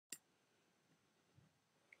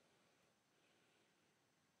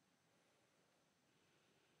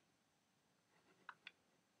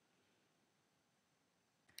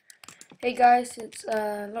Hey guys, it's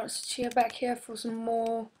Lawrence Chia back here for some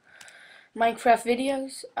more Minecraft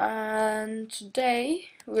videos, and today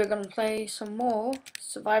we're gonna play some more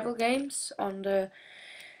survival games on the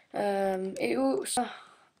EU,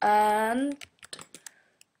 and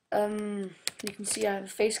you can see I have a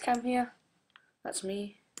face cam here. That's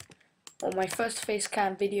me, or my first face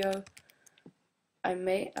cam video I've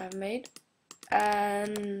made,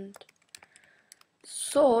 and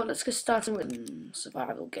so let's get started with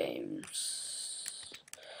survival games.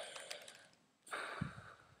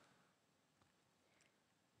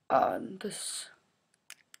 This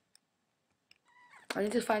I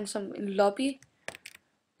need to find some lobby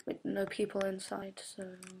with no people inside. So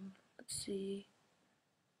let's see.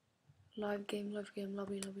 Live game,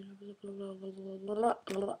 lobby,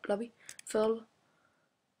 lobby, fill.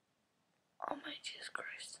 Oh my Jesus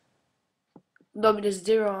Christ! Lobby there's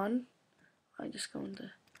 0 on. I just go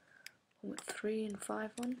into 3 and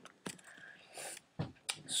 5 on.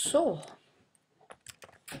 So.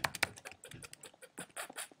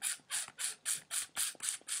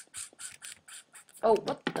 Oh,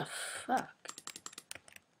 what the fuck?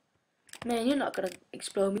 Man, you're not gonna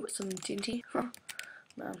explode me with some TNT, huh?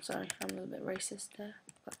 No, I'm sorry, I'm a little bit racist there,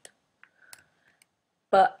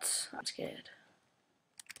 but I'm scared.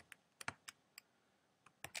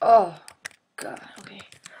 Oh, God, okay.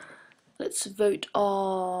 Let's vote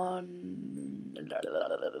on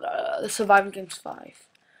the Survival Games 5.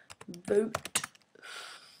 Vote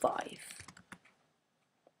 5.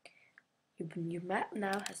 Your map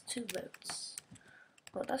now has 2 votes.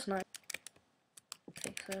 Well, that's nice. I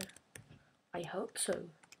think so. I hope so.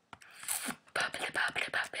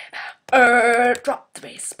 Drop the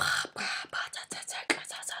bass.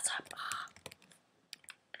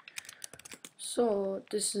 So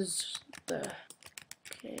this is the.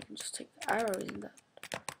 Okay, just take the arrows in that.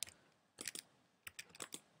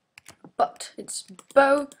 But it's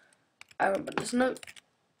bow arrow, but there's no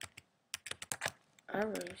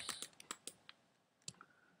arrows.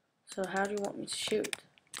 So how do you want me to shoot?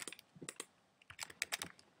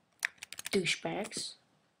 Douchebags.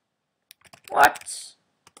 What?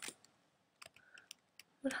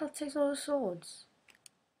 What the hell takes all the swords?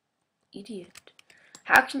 Idiot.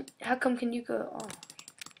 How come can you go? Oh,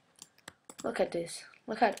 look at this.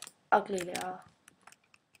 Look how ugly they are.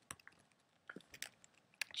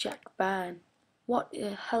 Jack Ban. What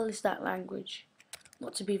the hell is that language?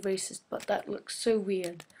 Not to be racist, but that looks so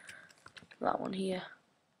weird. That one here.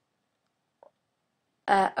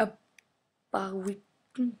 Oh.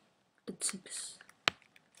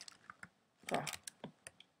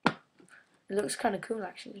 It looks kind of cool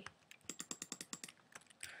actually.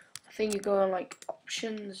 I think you go on like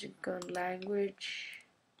options, you go on language.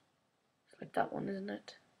 It's like that one, isn't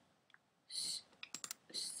it?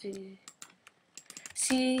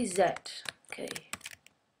 CZ. Okay.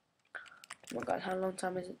 Oh my god, how long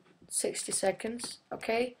time is it? 60 seconds.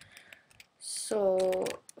 Okay. So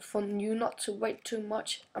for you not to wait too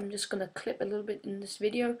much, I'm just gonna clip a little bit in this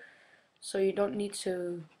video, so you don't need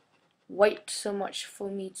to wait so much for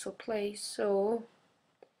me to play. So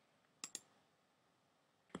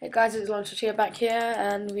hey guys, it's Lawrence here back here,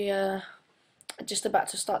 and we are just about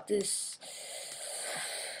to start this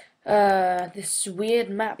this weird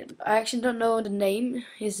map. I actually don't know the name.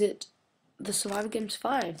 Is it the Survival Games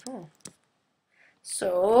 5? Oh.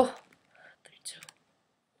 So 3, 2,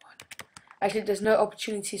 1. Actually, there's no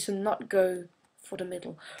opportunity to not go for the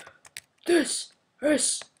middle. This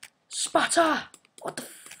is Sparta! What the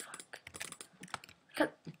fuck?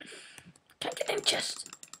 Can't get in chest.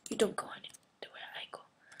 You don't go in the way I go.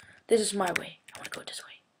 This is my way. I want to go this way.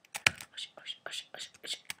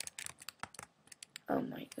 Oh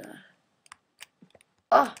my god.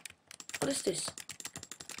 Oh, what is this?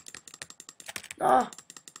 No,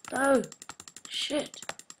 no, shit,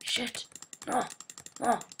 no,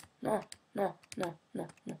 no, no, no, no, no,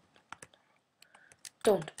 no.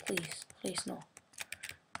 Don't, please, no.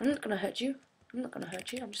 I'm not gonna hurt you.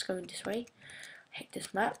 I'm just going this way. I hate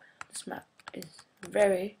this map. This map is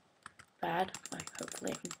very bad.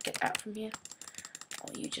 Hopefully I can get out from here.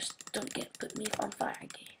 Or you just don't put me on fire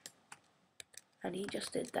again. And he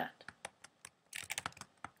just did that.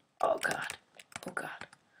 Oh god. Oh god.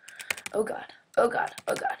 Oh god. Oh god.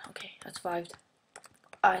 Oh god. Okay, I survived.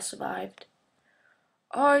 I survived.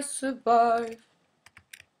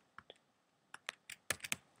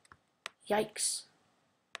 Yikes.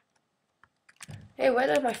 Hey, where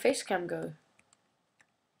did my face cam go?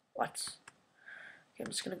 What? Okay, I'm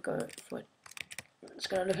just gonna go for it. I'm just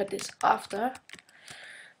gonna look at this after.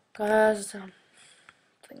 Cause I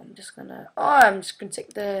think I'm just gonna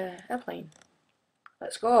take the airplane.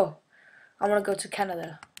 Let's go. I wanna go to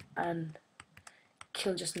Canada. and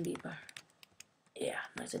kill Justin Bieber. Yeah,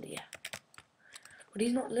 nice idea. But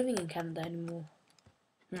he's not living in Canada anymore.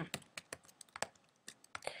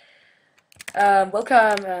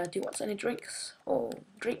 Welcome. Do you want any drinks? Or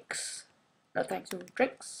drinks? No thanks. No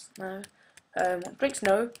drinks. No. Drinks?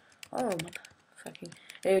 No. Oh, fucking.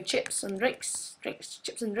 Chips and drinks. Drinks.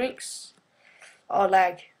 Chips and drinks. Oh,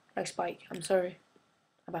 lag spike. I'm sorry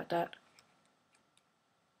about that.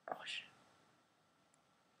 Oh shit.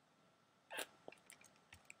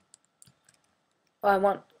 Oh, I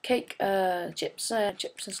want cake. Chips.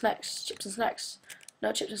 Chips and snacks. Chips and snacks.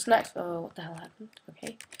 No chips and snacks. Oh, what the hell happened?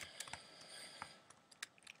 Okay.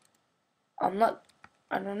 I'm not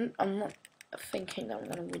thinking that I'm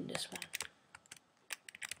gonna win this one.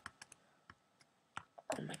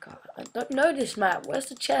 Oh my god, I don't know this map. Where's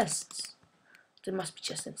the chests? There must be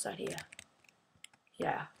chests inside here.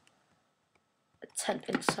 Yeah. A tent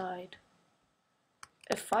inside.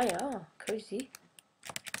 A fire, oh, cozy.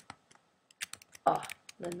 Oh,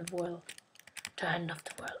 the end of the world. The end of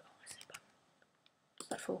the world. What's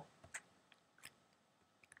that for?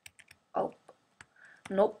 Oh.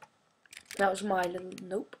 Nope. That was my little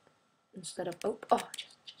nope. Instead of oh. Oh,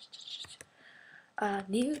 chest. I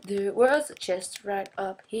knew there was a chest right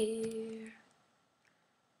up here.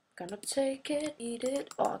 Gonna take it, eat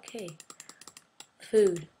it. Oh, okay.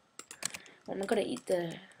 Food. I'm not gonna eat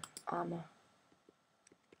the armor.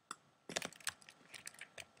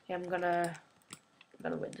 Yeah, I'm gonna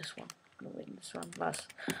win this one. I'm gonna win this one.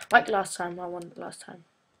 Like last time, I won it last time.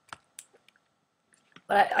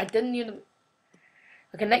 But I didn't even.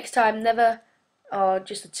 Okay, next time, never.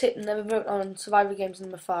 Just a tip: never vote on Survivor Games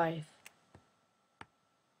number 5.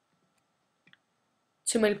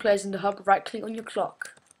 Too many players in the hub. Right click on your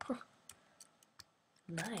clock. Huh.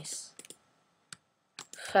 Nice.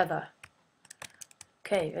 Feather.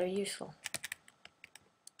 Okay, very useful.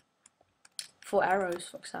 4 arrows,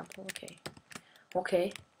 for example. Okay.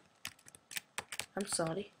 Okay. I'm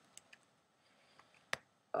sorry.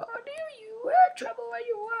 Oh, dear, you were trouble where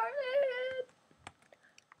you are.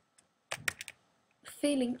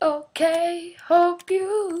 Feeling okay. Hope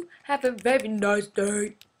you have a very nice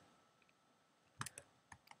day.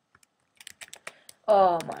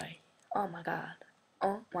 Oh my god.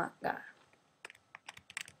 Oh my god.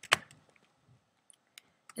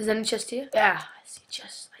 Is there any chest here? Yeah, I see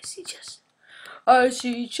chest. I see chest. I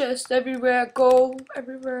see chest everywhere I go.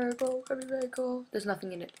 Everywhere I go. Everywhere I go. There's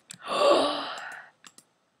nothing in it.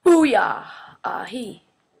 Booyah! Ahi.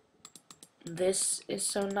 This is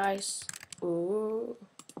so nice. Ooh.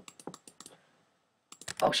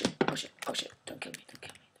 Oh shit. Oh shit. Oh shit. Don't kill me. Don't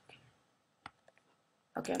kill me. Don't kill me.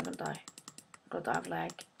 Okay, I'm gonna die. I'm gonna die of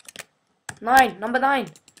lag. 9! Number 9!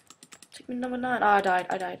 Take me number 9. Oh, I died.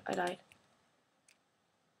 I died. I died.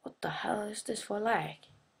 What the hell is this for lag?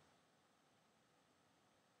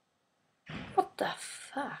 What the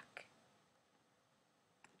fuck?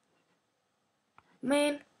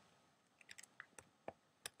 Man.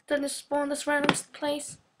 Didn't it spawn this random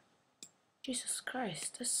place? Jesus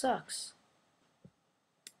Christ, this sucks.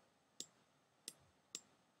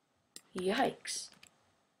 Yikes.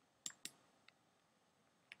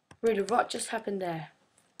 Really, what just happened there?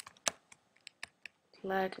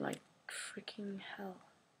 Lag like freaking hell.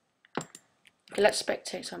 Okay, let's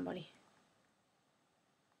spectate somebody.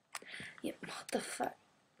 Yeah, what the fuck?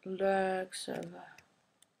 Lag server.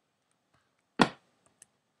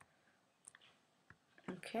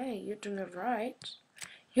 Okay, you're doing it right.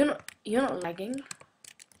 You're not lagging.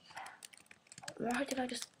 Why did I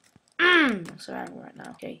just I'm so angry right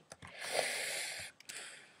now. Okay.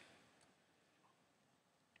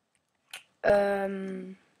 I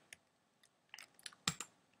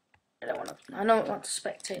don't want to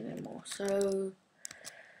spectate anymore. So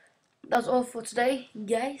that's all for today,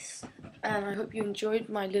 guys. And I hope you enjoyed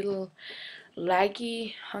my little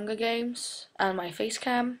laggy Hunger Games and my face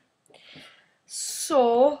cam.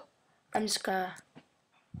 So I'm just gonna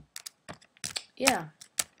yeah,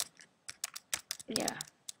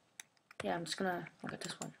 I'm just gonna look at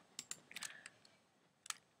this one.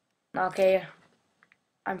 Okay,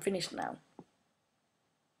 I'm finished now.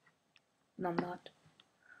 No, I'm not.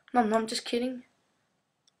 No, I'm just kidding.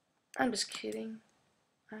 I'm just kidding.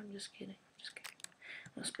 I'm just kidding.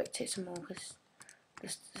 I'm gonna spectate some more because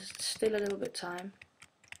there's still a little bit time.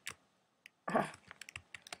 I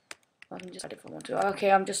can just add if I want to. Okay,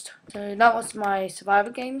 so that was my Survivor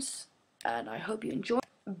Games, and I hope you enjoyed.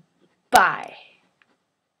 Bye.